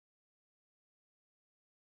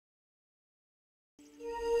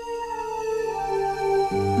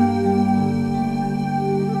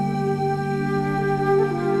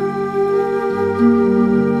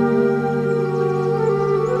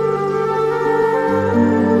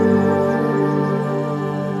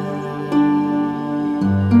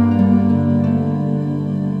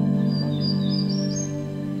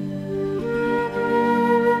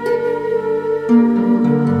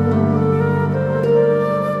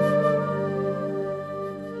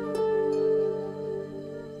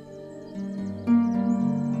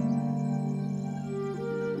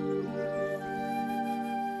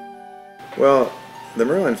Well, the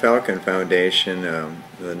Merlin Falcon Foundation,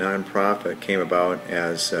 the nonprofit, came about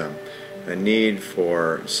as a need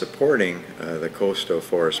for supporting the Coastal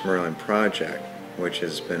Forest Merlin project, which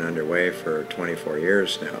has been underway for 24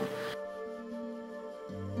 years now.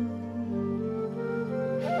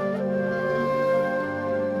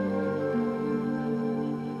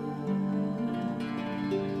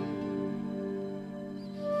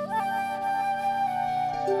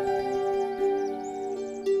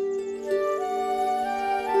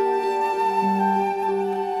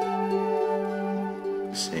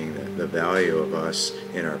 Seeing the value of us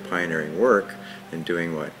in our pioneering work and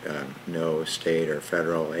doing what no state or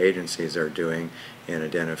federal agencies are doing in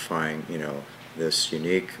identifying, this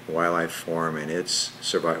unique wildlife form and its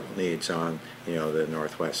survival needs on, the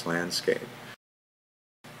Northwest landscape.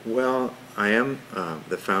 Well, I am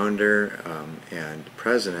the founder and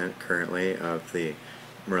president currently of the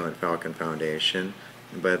Merlin Falcon Foundation,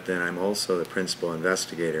 but then I'm also the principal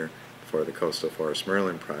investigator for the Coastal Forest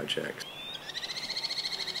Merlin project.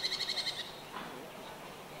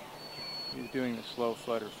 He's doing the slow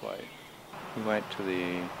flutter flight. He went to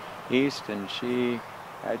the east and she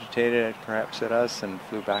agitated perhaps at us and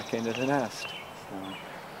flew back into the nest.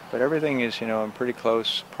 But everything is, in pretty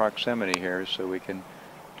close proximity here, so we can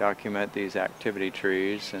document these activity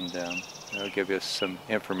trees, and it'll give us some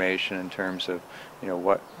information in terms of,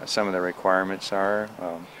 what some of the requirements are.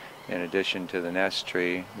 In addition to the nest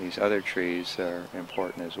tree, these other trees are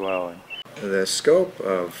important as well. The scope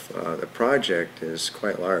of the project is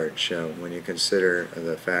quite large when you consider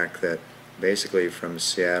the fact that basically from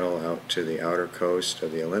Seattle out to the outer coast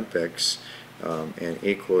of the Olympics and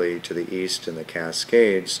equally to the east in the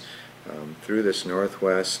Cascades, through this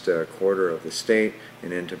northwest quarter of the state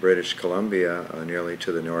and into British Columbia, nearly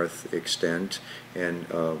to the north extent, and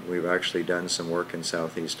we've actually done some work in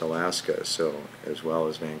southeast Alaska, so as well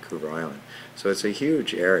as Vancouver Island. So it's a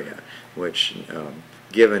huge area which,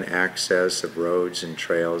 given access of roads and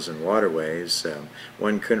trails and waterways,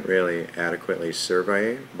 one couldn't really adequately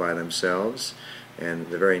survey by themselves, and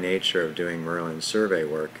the very nature of doing Merlin survey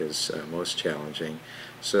work is most challenging.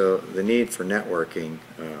 So the need for networking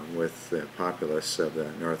with the populace of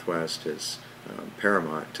the Northwest is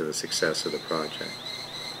paramount to the success of the project.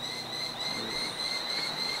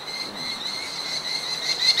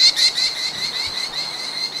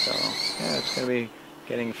 So, yeah, it's going to be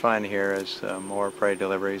getting fun here as more prey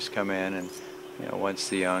deliveries come in, and once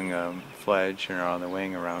the young fledge and are on the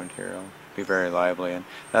wing around here, it'll be very lively, and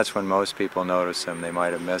that's when most people notice them. They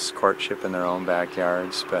might have missed courtship in their own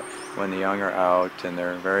backyards, but when the young are out and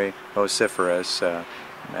they're very vociferous,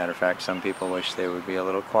 matter of fact, some people wish they would be a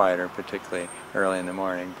little quieter, particularly early in the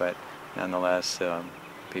morning, but nonetheless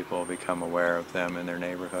people will become aware of them in their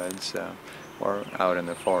neighborhoods or out in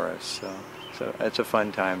the forest. So it's a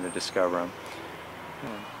fun time to discover them.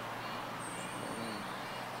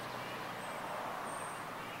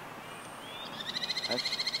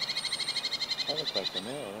 That looks like a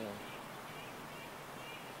male.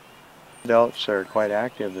 Adults are quite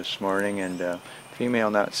active this morning, and female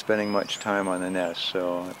not spending much time on the nest,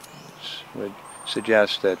 so it would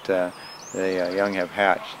suggest that the young have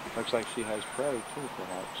hatched. Looks like she has prey too,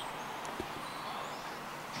 perhaps.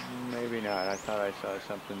 Maybe not. I thought I saw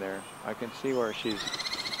something there. I can see where she's...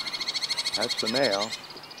 That's the male.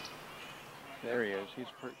 There he is. He's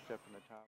perched up in the top.